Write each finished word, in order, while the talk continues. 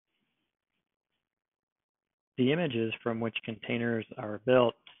The images from which containers are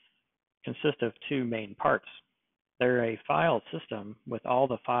built consist of two main parts. They're a file system with all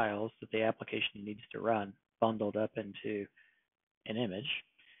the files that the application needs to run bundled up into an image.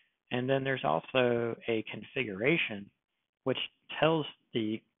 And then there's also a configuration which tells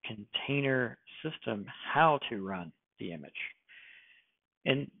the container system how to run the image.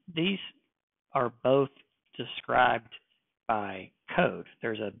 And these are both described by code.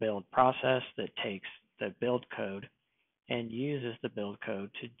 There's a build process that takes the build code and uses the build code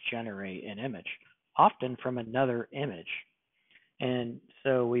to generate an image, often from another image. And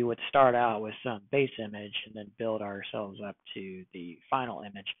so we would start out with some base image and then build ourselves up to the final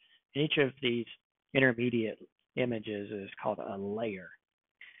image. And each of these intermediate images is called a layer.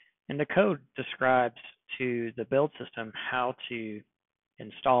 And the code describes to the build system how to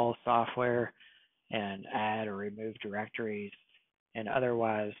install software and add or remove directories and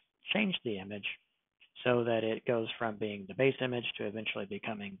otherwise change the image so that it goes from being the base image to eventually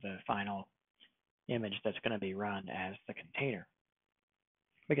becoming the final image that's going to be run as the container.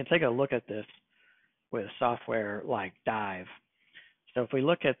 We can take a look at this with software like Dive. So if we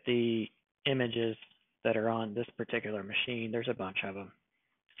look at the images that are on this particular machine, there's a bunch of them.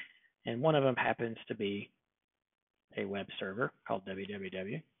 And one of them happens to be a web server called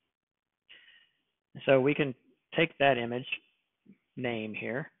www. So we can take that image name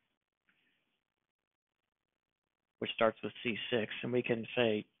here, which starts with C6, and we can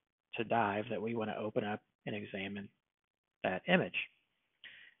say to Dive that we want to open up and examine that image.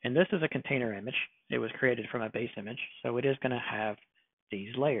 And this is a container image. It was created from a base image, so it is going to have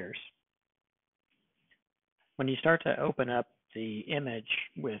these layers. When you start to open up the image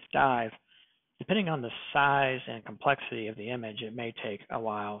with Dive, depending on the size and complexity of the image, it may take a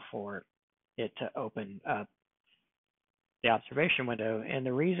while for it to open up the observation window. And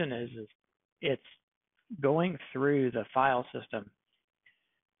the reason is it's going through the file system,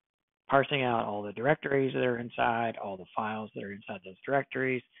 parsing out all the directories that are inside, all the files that are inside those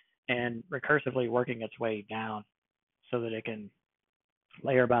directories, and recursively working its way down so that it can,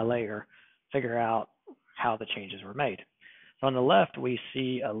 layer by layer, figure out how the changes were made. So on the left, we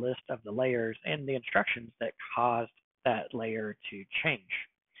see a list of the layers and the instructions that caused that layer to change.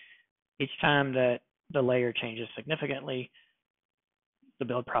 Each time that the layer changes significantly, the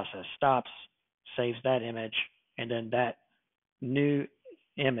build process stops, saves that image, and then that new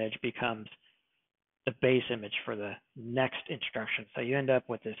image becomes the base image for the next instruction. So you end up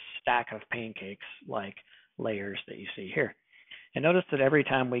with this stack of pancakes like layers that you see here. And notice that every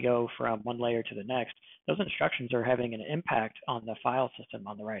time we go from one layer to the next, those instructions are having an impact on the file system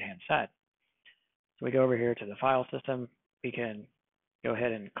on the right-hand side. So we go over here to the file system. We can go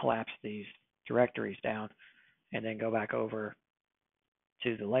ahead and collapse these directories down and then go back over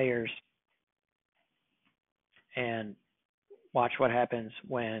to the layers and watch what happens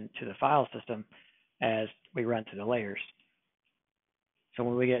when to the file system as we run through the layers. So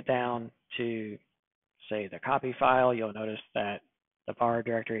when we get down to, say, the copy file, you'll notice that the var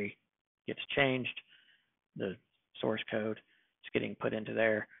directory gets changed. The source code is getting put into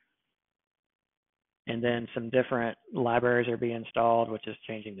there. And then some different libraries are being installed, which is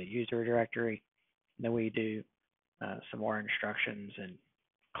changing the user directory. And then we do some more instructions and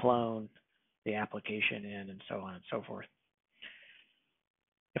clone the application in and so on and so forth.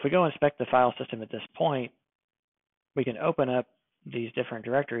 If we go inspect the file system at this point, we can open up these different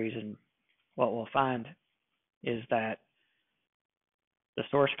directories, and what we'll find is that the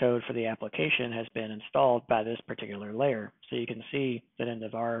source code for the application has been installed by this particular layer. So you can see that in the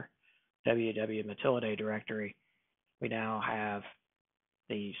var www Matilde directory, we now have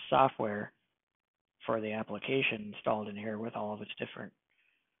the software for the application installed in here with all of its different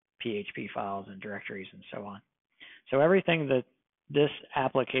PHP files and directories and so on. So everything that this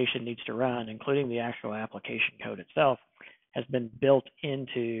application needs to run, including the actual application code itself, has been built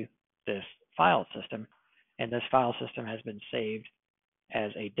into this file system, and this file system has been saved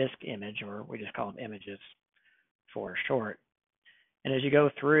as a disk image, or we just call them images for short. And as you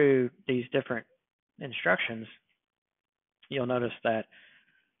go through these different instructions, you'll notice that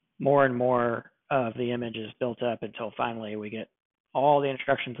more and more of the image is built up until finally we get all the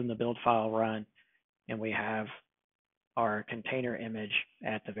instructions in the build file run, and we have our container image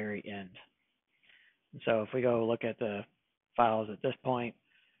at the very end. And so if we go look at the files at this point,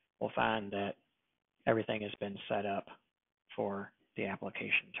 we'll find that everything has been set up for the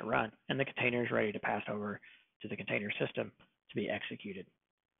application to run, and the container is ready to pass over to the container system to be executed.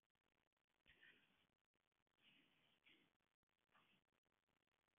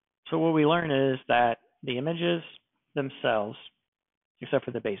 So what we learn is that the images themselves, except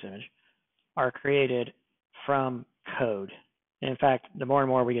for the base image, are created from code. In fact, the more and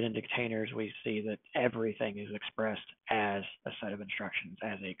more we get into containers, we see that everything is expressed as a set of instructions,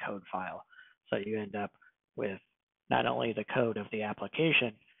 as a code file. So you end up with not only the code of the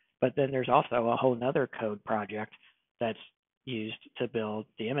application, but then there's also a whole nother code project that's used to build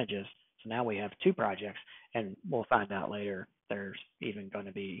the images. So now we have two projects, and we'll find out later there's even going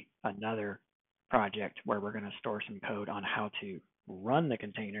to be another project where we're going to store some code on how to run the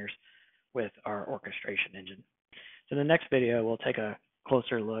containers with our orchestration engine. So in the next video, we'll take a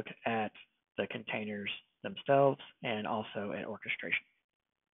closer look at the containers themselves and also at orchestration.